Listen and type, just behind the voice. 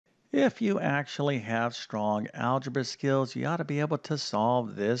If you actually have strong algebra skills, you ought to be able to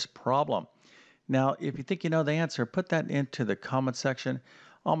solve this problem. Now, if you think you know the answer, put that into the comment section.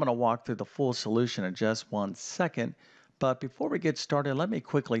 I'm going to walk through the full solution in just 1 second. But before we get started, let me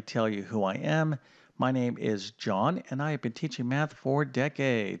quickly tell you who I am. My name is John, and I have been teaching math for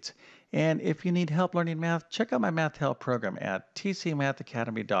decades. And if you need help learning math, check out my math help program at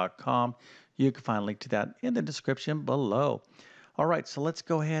tcmathacademy.com. You can find a link to that in the description below. All right, so let's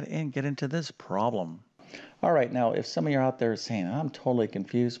go ahead and get into this problem. All right, now if some of you are out there saying, I'm totally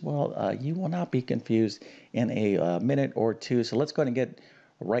confused, well, you will not be confused in a minute or two. So let's go ahead and get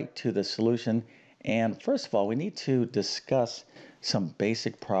right to the solution. And first of all, we need to discuss some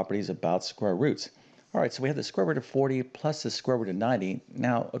basic properties about square roots. All right, so we have the square root of 40 plus the square root of 90.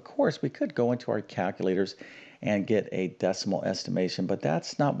 Now, of course, we could go into our calculators and get a decimal estimation, but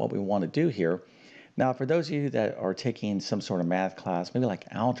that's not what we want to do here. Now, for those of you that are taking some sort of math class, maybe like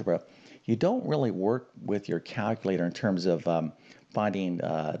algebra, you don't really work with your calculator in terms of finding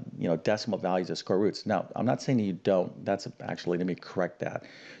decimal values of square roots. Now, I'm not saying you don't. That's actually, let me correct that.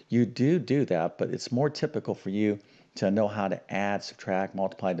 You do that, but it's more typical for you to know how to add, subtract,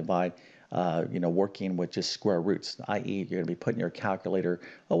 multiply, divide, working with just square roots, i.e. you're going to be putting your calculator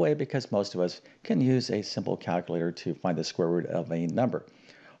away because most of us can use a simple calculator to find the square root of a number.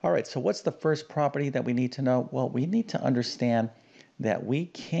 All right, so what's the first property that we need to know? Well, we need to understand that we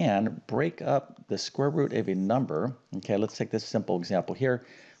can break up the square root of a number. Okay, let's take this simple example here,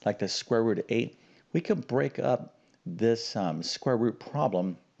 like the square root of 8. We can break up this square root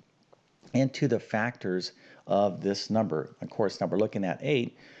problem into the factors of this number. Of course, now we're looking at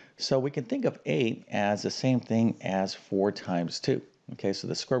 8, so we can think of 8 as the same thing as 4 times 2. Okay, so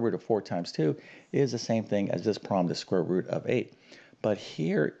the square root of 4 times 2 is the same thing as this problem, the square root of 8. But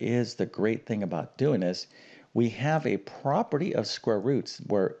here is the great thing about doing this. We have a property of square roots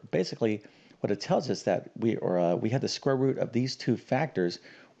where basically what it tells us that we have the square root of these two factors.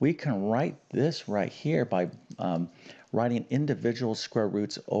 We can write this right here by writing individual square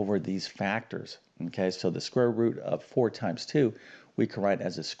roots over these factors. Okay, so the square root of 4 times 2 we can write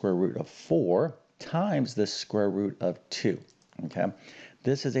as the square root of 4 times the square root of 2. Okay,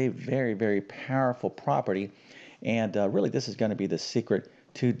 this is a very, very powerful property, and really this is going to be the secret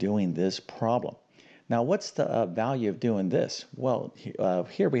to doing this problem. Now, what's the value of doing this? Well,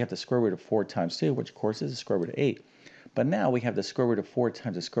 here we have the square root of 4 times 2, which of course is the square root of 8. But now we have the square root of 4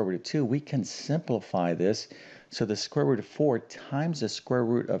 times the square root of 2. We can simplify this. So the square root of 4 times the square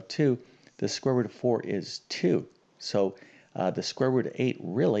root of 2, the square root of 4 is 2. So the square root of 8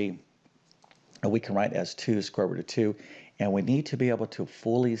 really we can write as 2 square root of 2. And we need to be able to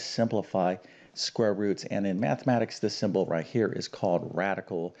fully simplify square roots. And in mathematics, this symbol right here is called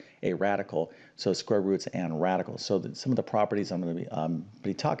a radical. So square roots and radicals. So some of the properties I'm going to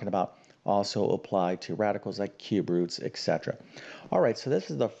be talking about also apply to radicals like cube roots, etc. All right, so this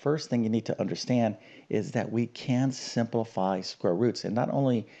is the first thing you need to understand is that we can simplify square roots. And not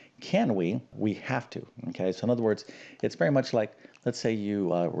only can we have to. Okay, so in other words, it's very much like, let's say you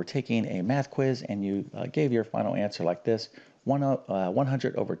were taking a math quiz and you gave your final answer like this,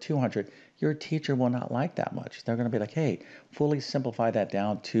 100 over 200, your teacher will not like that much. They're going to be like, hey, fully simplify that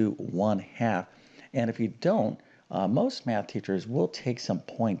down to 1/2. And if you don't, most math teachers will take some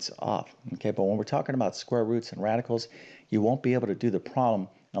points off. Okay, but when we're talking about square roots and radicals, you won't be able to do the problem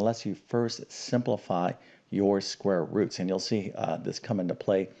unless you first simplify your square roots. And you'll see this come into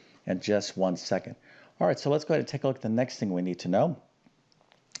play in just 1 second. All right, so let's go ahead and take a look at the next thing we need to know.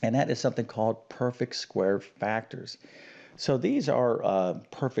 And that is something called perfect square factors. So these are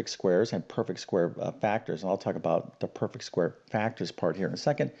perfect squares and perfect square factors. And I'll talk about the perfect square factors part here in a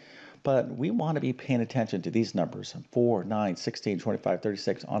second. But we want to be paying attention to these numbers, 4, 9, 16, 25,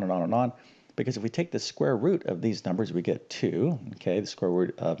 36, on and on and on. Because if we take the square root of these numbers, we get 2. Okay, the square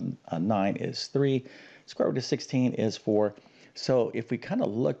root of 9 is 3. Square root of 16 is 4. So if we kind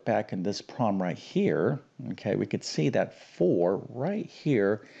of look back in this problem right here, okay, we could see that 4 right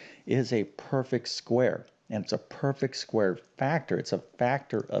here is a perfect square. And it's a perfect square factor. It's a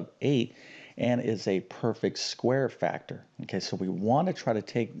factor of 8 and is a perfect square factor. Okay, so we want to try to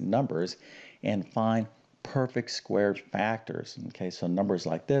take numbers and find perfect square factors. Okay, so numbers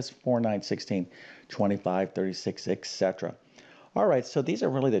like this, 4, 9, 16, 25, 36, etc. All right, so these are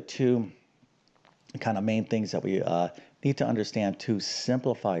really the two kind of main things that we need to understand to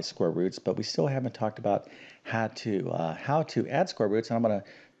simplify square roots, but we still haven't talked about how to add square roots. And I'm going to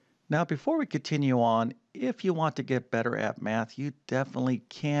now, before we continue on, if you want to get better at math, you definitely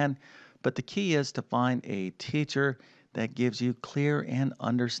can, but the key is to find a teacher that gives you clear and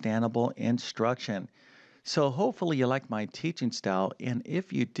understandable instruction. So hopefully you like my teaching style. And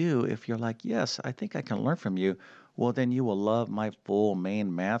if you do, if you're like, yes, I think I can learn from you, well, then you will love my full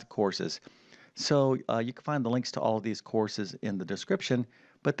main math courses. So you can find the links to all of these courses in the description,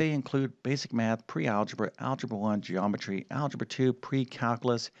 but they include basic math, pre-algebra, algebra 1, geometry, algebra 2,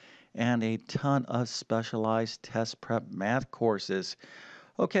 pre-calculus, and a ton of specialized test prep math courses.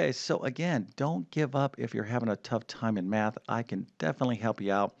 Okay, so again, don't give up if you're having a tough time in math. I can definitely help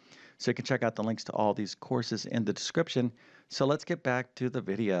you out. So you can check out the links to all these courses in the description. So let's get back to the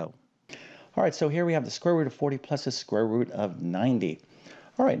video. All right, so here we have the square root of 40 plus the square root of 90.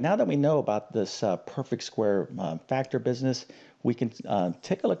 All right, now that we know about this perfect square factor business, we can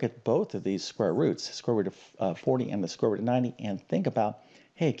take a look at both of these square roots, square root of 40 and the square root of 90, and think about,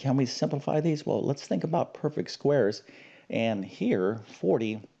 hey, can we simplify these? Well, let's think about perfect squares. And here,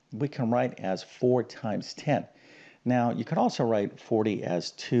 40, we can write as 4 times 10. Now, you can also write 40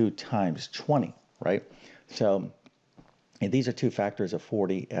 as 2 times 20, right? So and these are two factors of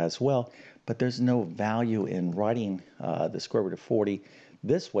 40 as well, but there's no value in writing the square root of 40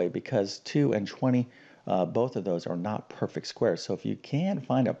 this way because 2 and 20, both of those are not perfect squares. So if you can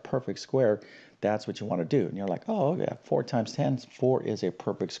find a perfect square, that's what you want to do. And you're like, oh, yeah, 4 times 10, 4 is a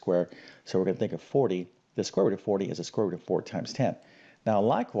perfect square. So we're going to think of 40. The square root of 40 is the square root of 4 times 10. Now,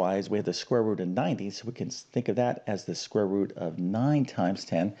 likewise, we have the square root of 90, so we can think of that as the square root of 9 times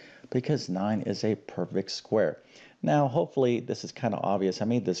 10 because 9 is a perfect square. Now, hopefully, this is kind of obvious. I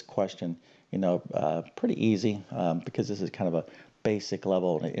made this question, pretty easy because this is kind of a basic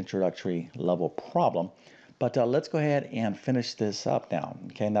level, an introductory level problem. But let's go ahead and finish this up now.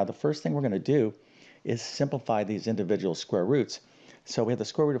 Okay, now the first thing we're going to do is simplify these individual square roots. So we have the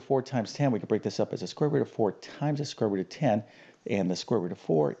square root of 4 times 10. We can break this up as the square root of 4 times the square root of 10. And the square root of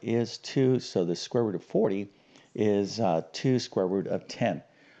 4 is 2. So the square root of 40 is 2 square root of 10.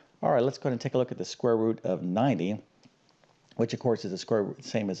 All right, let's go ahead and take a look at the square root of 90, which of course is the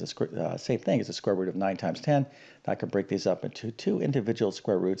same thing as the square root of 9 times 10. I can break these up into two individual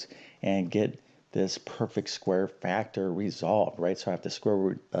square roots and get this perfect square factor resolved, right? So I have the square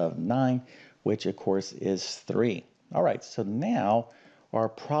root of 9, which of course is 3. All right, so now our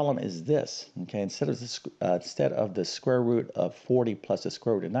problem is this, okay? Instead of the square root of 40 plus the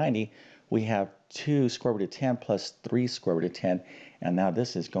square root of 90, we have 2 square root of 10 plus 3 square root of 10, and now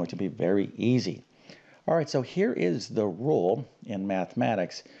this is going to be very easy. All right, so here is the rule in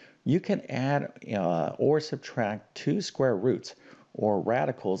mathematics. You can add or subtract 2 square roots or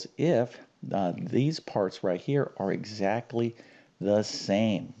radicals if these parts right here are exactly the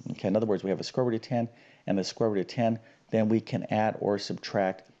same. Okay, in other words, we have a square root of 10 and the square root of 10, then we can add or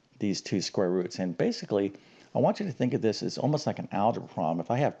subtract these 2 square roots. And basically, I want you to think of this as almost like an algebra problem.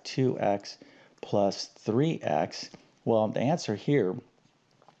 If I have 2x plus 3x, well, the answer here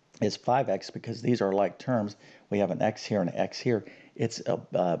is 5x because these are like terms. We have an x here and an x here. It's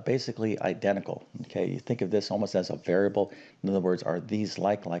basically identical. Okay, you think of this almost as a variable. In other words, are these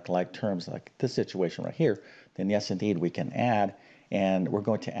like terms, like this situation right here? Then yes, indeed, we can add. And we're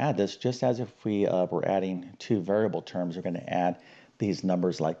going to add this just as if we were adding 2 variable terms. We're going to add these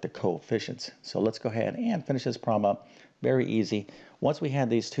numbers like the coefficients. So let's go ahead and finish this problem up. Very easy. Once we had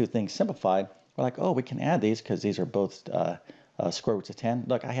these two things simplified, we're like, oh, we can add these because these are both square roots of 10.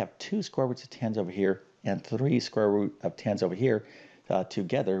 Look, I have 2 square roots of 10s over here and 3 square root of 10s over here.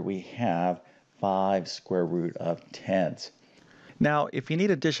 Together, we have 5 square root of 10s. Now, if you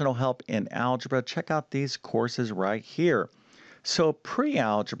need additional help in algebra, check out these courses right here. So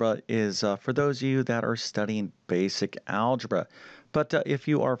pre-algebra is for those of you that are studying basic algebra. But if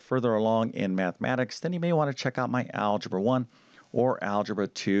you are further along in mathematics, then you may want to check out my Algebra 1 or Algebra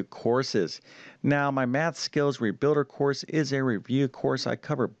 2 courses. Now, my Math Skills Rebuilder course is a review course. I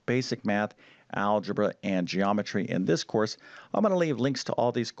cover basic math, algebra, and geometry in this course. I'm going to leave links to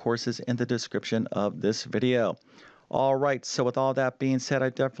all these courses in the description of this video. All right, so with all that being said,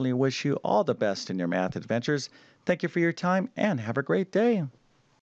 I definitely wish you all the best in your math adventures. Thank you for your time and have a great day.